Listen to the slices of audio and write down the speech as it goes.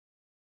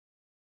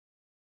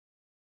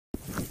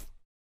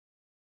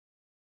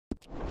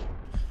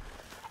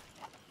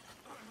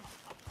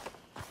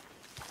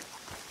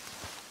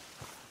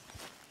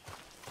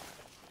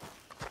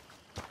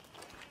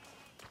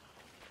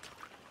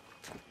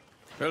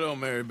Hello,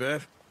 Mary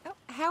Beth. Oh,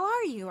 how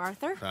are you,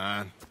 Arthur?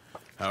 Fine.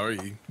 How are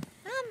you?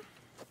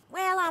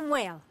 Well, I'm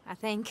well, I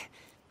think.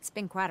 It's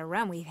been quite a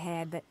run we've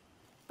had,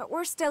 but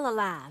we're still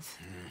alive.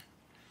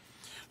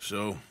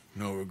 So,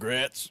 no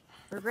regrets?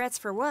 Regrets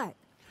for what?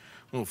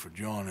 Well, for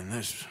joining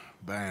this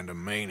band of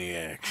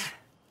maniacs.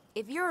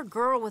 If you're a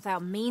girl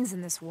without means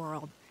in this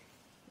world,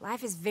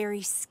 life is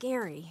very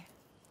scary.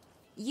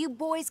 You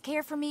boys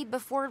cared for me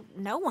before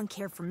no one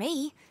cared for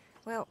me.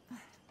 Well,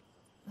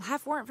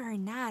 life weren't very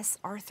nice,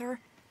 Arthur.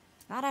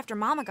 Not after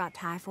Mama got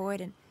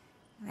typhoid, and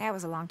that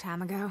was a long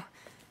time ago.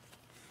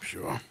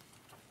 Sure.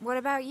 What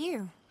about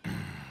you?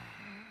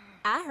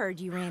 I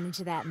heard you ran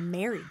into that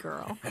Mary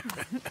girl.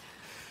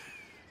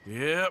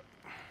 Yep.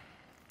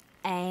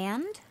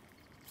 And?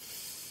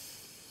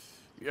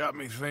 Got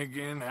me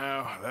thinking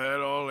how that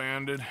all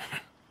ended.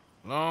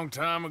 Long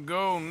time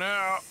ago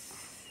now.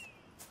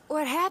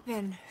 What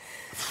happened?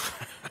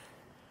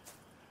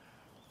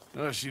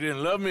 Well, she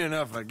didn't love me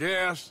enough, I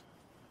guess.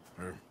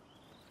 Or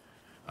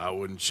I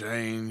wouldn't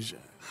change.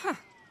 Huh.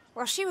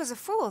 Well, she was a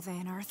fool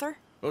then, Arthur.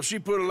 Well, she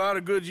put a lot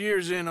of good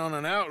years in on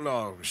an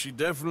outlaw. She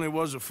definitely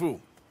was a fool.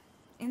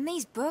 In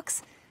these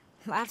books,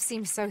 life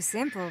seems so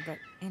simple, but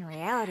in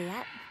reality,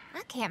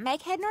 I can't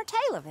make head nor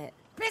tail of it.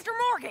 Mr.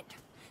 Morgan!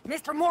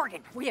 Mr.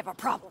 Morgan, we have a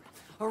problem.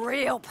 A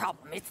real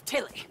problem. It's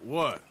Tilly.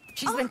 What?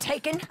 She's been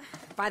taken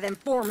by them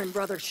Foreman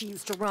brothers she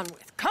used to run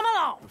with. Come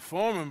along! The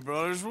Foreman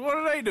brothers? What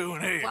are they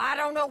doing here? Well, I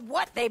don't know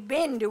what they've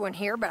been doing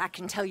here, but I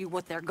can tell you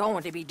what they're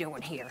going to be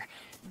doing here.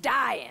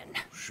 Dying.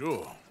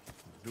 Sure.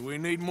 Do we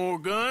need more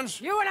guns?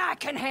 You and I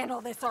can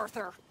handle this,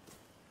 Arthur.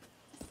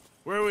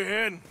 Where are we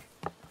heading?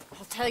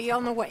 I'll tell you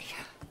on the way.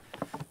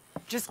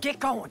 Just get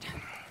going.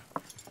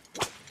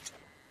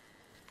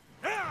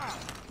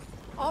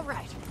 All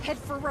right, head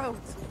for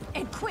Rhodes.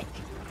 And quick.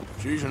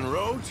 She's in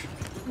Rhodes?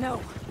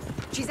 No,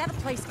 she's at a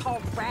place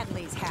called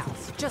Bradley's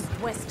house, just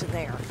west of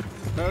there.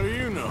 How do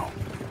you know?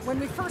 When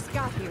we first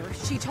got here,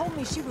 she told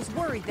me she was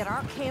worried that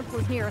our camp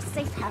was near a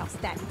safe house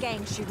that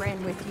gang she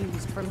ran with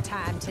used from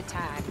time to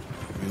time.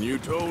 And you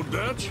told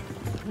Dutch?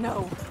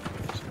 No.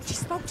 She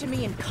spoke to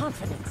me in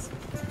confidence.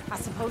 I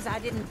suppose I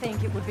didn't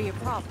think it would be a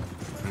problem.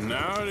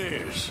 Now it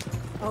is.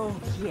 Oh,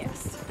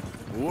 yes.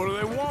 What do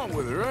they want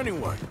with her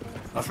anyway?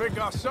 I think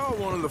I saw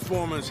one of the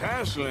foremans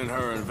hassling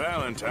her and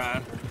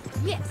Valentine.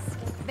 Yes,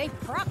 they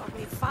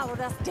probably followed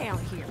us down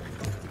here.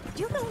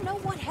 You don't know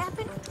what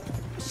happened?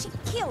 She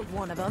killed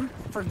one of them,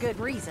 for good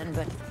reason,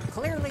 but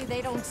clearly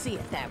they don't see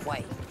it that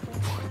way.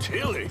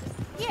 Tilly?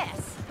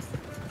 Yes.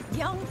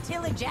 Young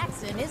Tilly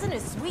Jackson isn't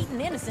as sweet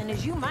and innocent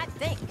as you might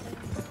think.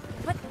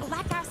 But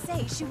like I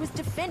say, she was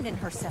defending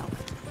herself.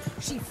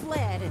 She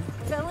fled and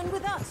fell in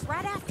with us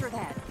right after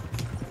that.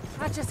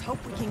 I just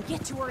hope we can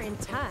get to her in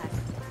time.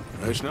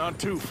 It's not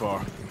too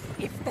far.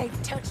 If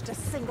they've touched a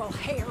single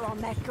hair on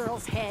that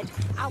girl's head,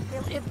 I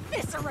will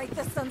eviscerate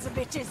the sons of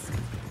bitches.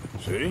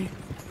 See?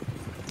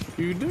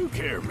 You do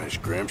care, Miss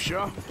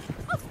Grimshaw.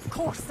 Of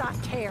course I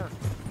care.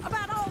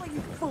 About all of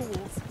you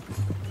fools.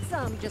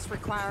 Some just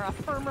require a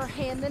firmer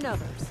hand than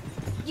others.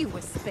 You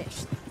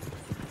especially.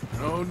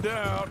 No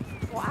doubt.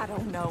 Well, I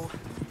don't know.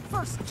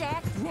 First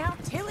Jack, now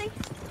Tilly?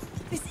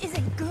 This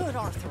isn't good,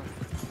 Arthur.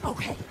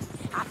 Okay,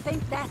 I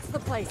think that's the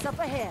place up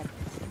ahead.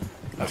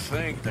 I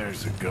think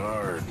there's a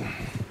guard.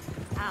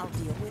 I'll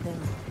deal with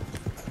him.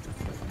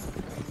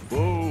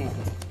 Whoa.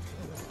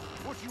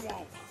 What you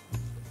want?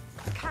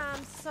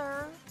 Kind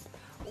sir,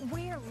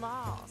 we're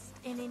lost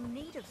and in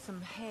need of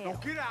some help. Now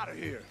get out of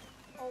here.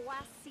 Oh,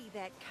 I see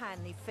that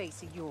kindly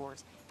face of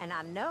yours, and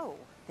I know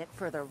that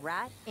for the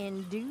right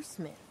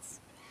inducements.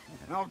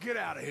 Now get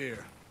out of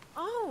here.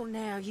 Oh,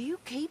 now you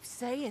keep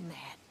saying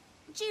that.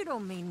 But you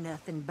don't mean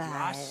nothing by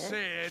I it.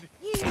 said...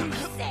 You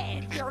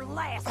said your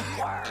last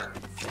words.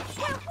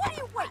 Well, what are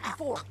you waiting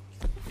for?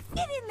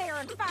 Get in there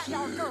and find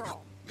our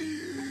girl.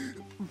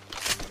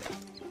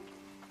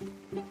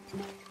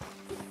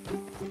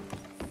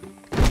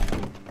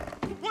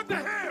 What the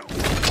hell?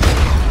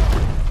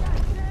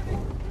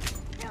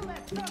 Kill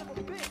that son of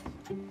a bitch.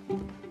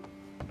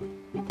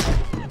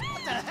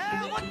 What the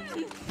hell? What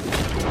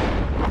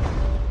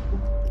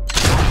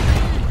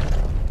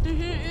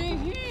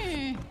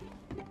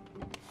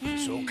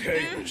It's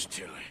okay, Miss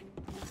Tilly.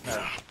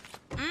 Now,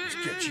 let's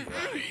get you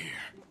out of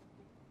here.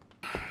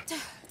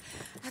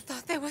 I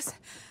thought there was...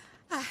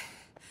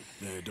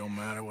 Yeah, it don't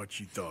matter what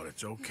you thought.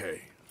 It's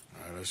okay.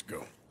 All right, let's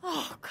go.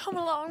 Oh, come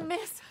along,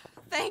 miss.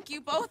 Thank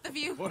you, both of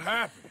you. What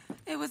happened?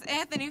 It was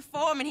Anthony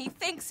Foreman. He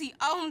thinks he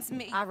owns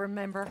me. I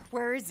remember.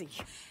 Where is he?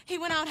 He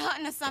went out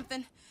hunting or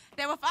something.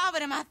 There were 5 of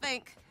them, I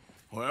think.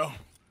 Well,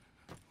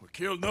 we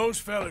killed those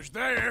fellas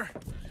there.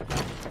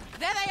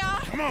 There they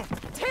are. Come on.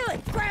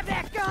 Tilly, grab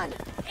that gun.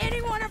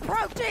 Anyone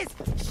approaches,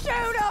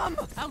 shoot them.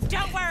 Oh,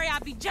 don't worry. I'll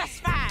be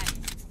just fine.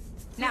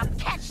 Now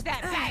catch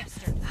that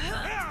bastard.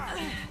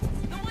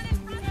 The one in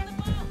front of the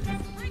wall.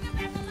 Bring him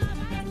back alive.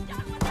 I ain't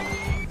done with this.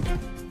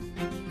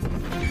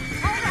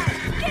 All right,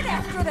 get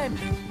after them.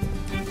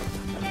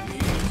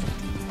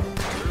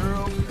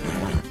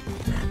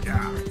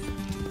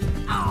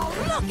 Oh,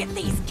 look at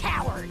these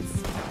cowards.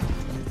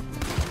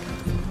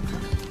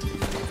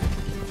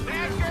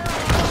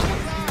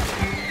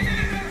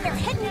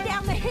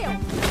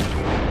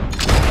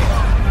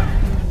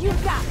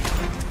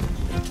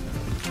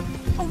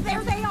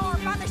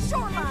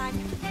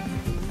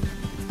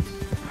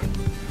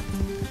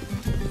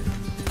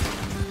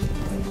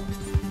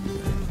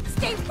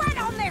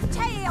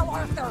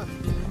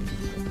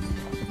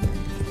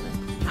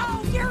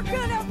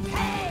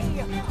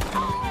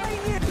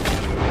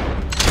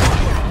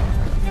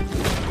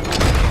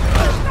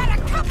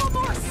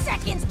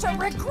 to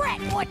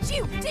regret what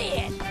you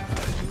did!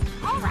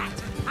 All right,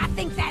 I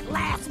think that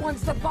last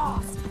one's the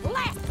boss.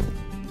 Last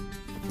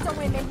the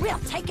women, we'll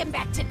take him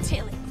back to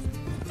Tilly.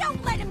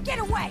 Don't let him get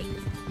away!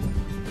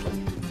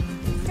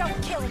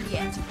 Don't kill him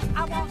yet.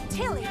 I want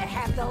Tilly to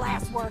have the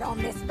last word on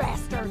this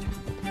bastard.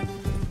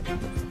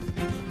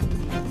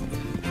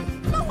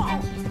 Go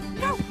on!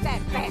 Rope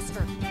that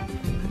bastard!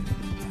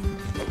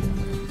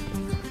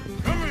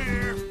 Come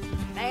here.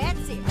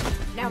 That's it.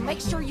 Now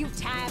make sure you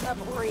tie him up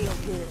real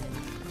good.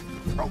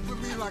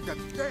 Roping me like a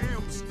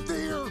damn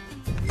steer?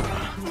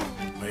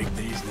 Make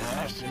these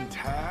nice and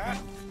tight.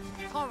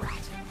 All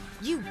right.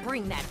 You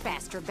bring that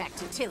bastard back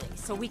to Tilly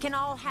so we can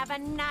all have a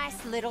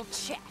nice little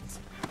chat.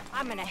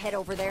 I'm gonna head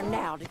over there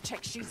now to check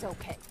she's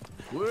okay.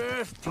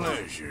 With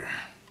pleasure.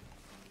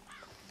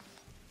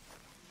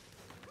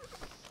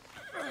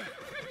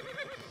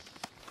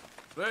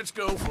 Let's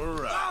go for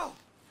a ride.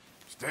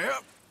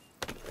 Step.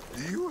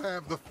 Do you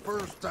have the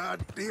first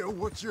idea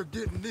what you're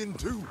getting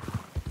into?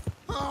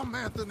 I'm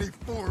Anthony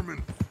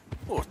Foreman.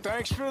 Well,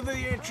 thanks for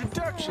the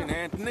introduction,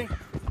 Anthony.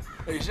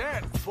 Is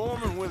that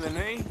Foreman with an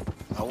E?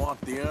 I want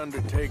the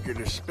Undertaker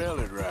to spell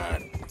it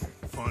right.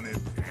 Funny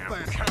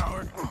Damn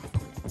coward.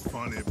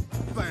 Funny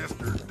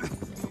bastard.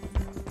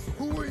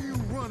 Who are you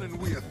running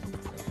with?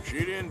 She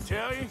didn't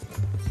tell you?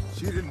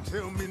 She didn't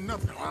tell me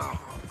nothing.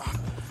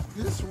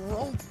 This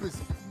rope is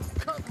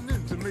cutting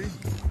into me.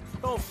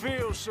 Don't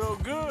feel so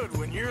good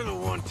when you're the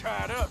one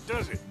tied up,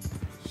 does it?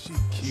 She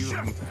killed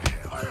Shut me. the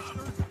hell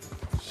up.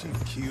 She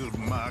killed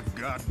my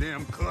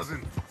goddamn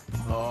cousin.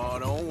 Oh,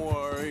 don't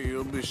worry.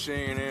 You'll be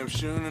seeing him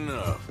soon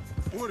enough.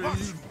 What are Watch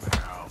you?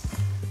 your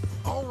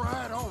mouth. All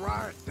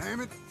right, damn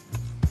it.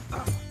 All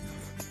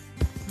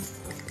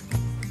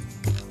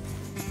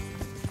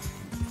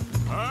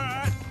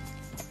right.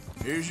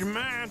 Here's your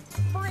man.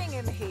 Bring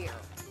him here.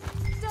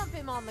 Dump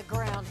him on the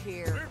ground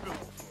here.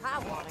 I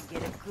want to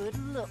get a good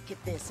look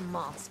at this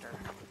monster.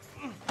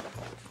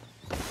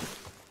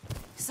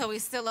 So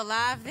he's still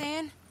alive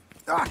then?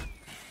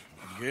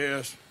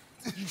 Yes.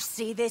 You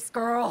see this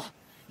girl?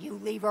 You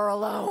leave her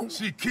alone.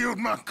 She killed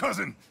my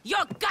cousin.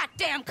 Your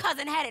goddamn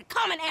cousin had it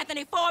coming,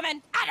 Anthony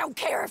Foreman! I don't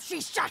care if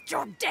she shot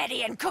your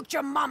daddy and cooked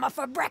your mama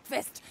for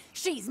breakfast.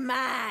 She's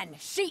mine.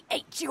 She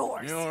ate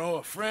yours. You know,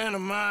 a friend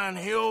of mine,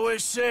 he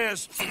always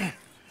says,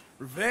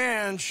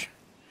 revenge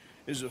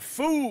is a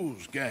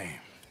fool's game.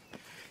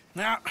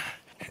 Now,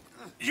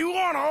 you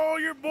want all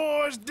your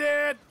boys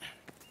dead?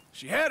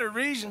 She had her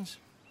reasons.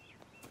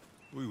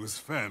 We was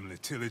family,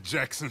 Tilly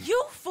Jackson.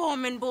 You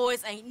Foreman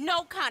boys ain't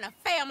no kind of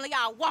family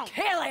I want.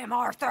 Kill him,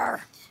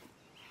 Arthur.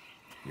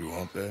 You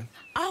want that?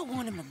 I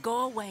want him to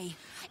go away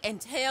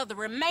and tell the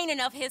remaining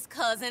of his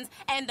cousins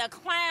and the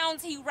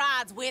clowns he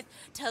rides with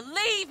to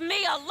leave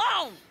me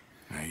alone.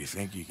 Now, you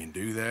think you can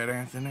do that,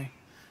 Anthony?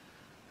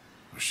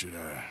 Or should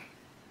I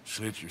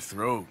slit your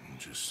throat and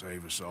just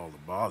save us all the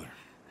bother?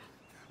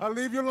 I'll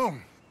leave you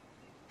alone.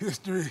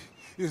 History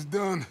is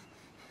done.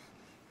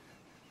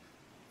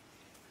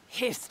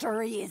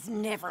 History is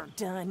never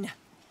done.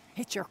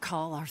 It's your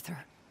call, Arthur.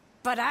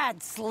 But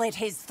I'd slit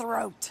his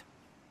throat.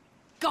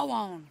 Go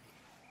on.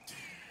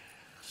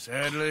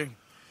 Sadly,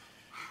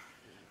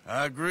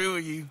 I agree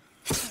with you.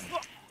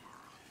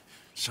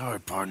 Sorry,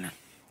 partner.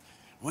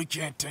 We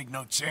can't take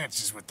no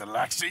chances with the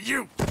likes of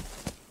you.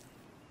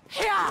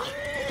 Yeah!